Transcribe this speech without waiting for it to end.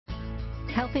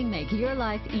helping make your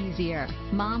life easier.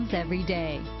 Moms Every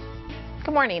Day.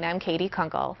 Good morning, I'm Katie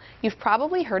Kunkel. You've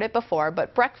probably heard it before,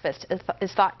 but breakfast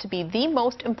is thought to be the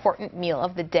most important meal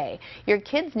of the day. Your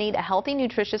kids need a healthy,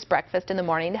 nutritious breakfast in the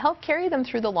morning to help carry them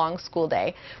through the long school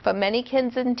day. But many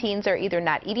kids and teens are either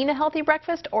not eating a healthy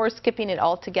breakfast or skipping it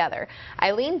altogether.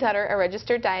 Eileen Dutter, a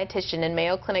registered dietitian in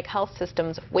Mayo Clinic Health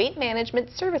System's Weight Management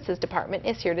Services Department,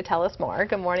 is here to tell us more.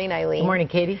 Good morning, Eileen. Good morning,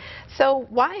 Katie. So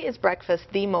why is breakfast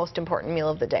the most important meal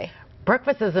of the day?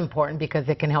 Breakfast is important because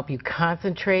it can help you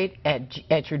concentrate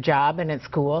at your job and at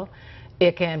school.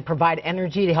 It can provide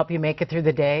energy to help you make it through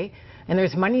the day. And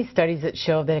there's many studies that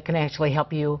show that it can actually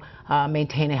help you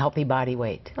maintain a healthy body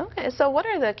weight. Okay, so what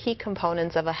are the key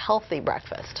components of a healthy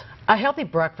breakfast? A healthy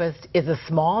breakfast is a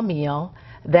small meal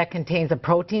that contains a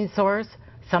protein source,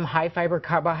 some high fiber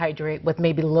carbohydrate with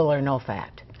maybe little or no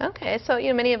fat. Okay, so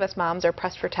many of us moms are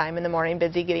pressed for time in the morning,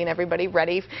 busy getting everybody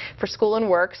ready for school and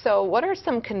work. So what are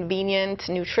some convenient,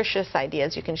 nutritious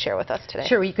ideas you can share with us today?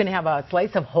 Sure, you can have a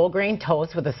slice of whole grain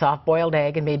toast with a soft boiled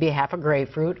egg and maybe half a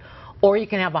grapefruit. Or you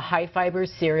can have a high fiber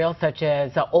cereal such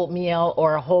as oatmeal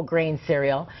or a whole grain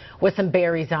cereal with some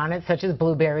berries on it such as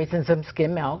blueberries and some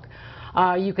skim milk.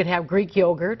 You could have Greek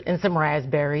yogurt and some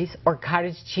raspberries, or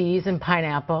cottage cheese and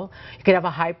pineapple. You could have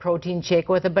a high protein shake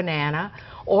with a banana,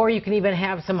 or you can even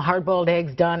have some hard-boiled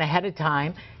eggs done ahead of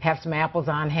time, have some apples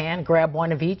on hand, grab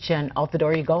one of each, and out the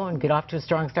door you go and get off to a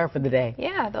strong start for the day.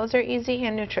 Yeah, those are easy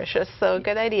and nutritious, so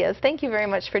good ideas. Thank you very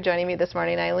much for joining me this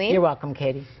morning, Eileen. You're welcome,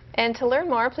 Katie. And to learn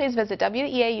more, please visit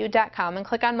weau.com and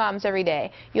click on Moms Every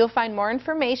Day. You'll find more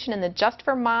information in the Just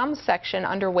for Moms section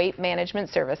under Weight Management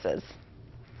Services.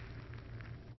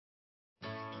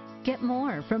 Get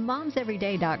more from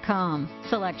momseveryday.com.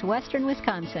 Select Western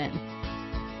Wisconsin.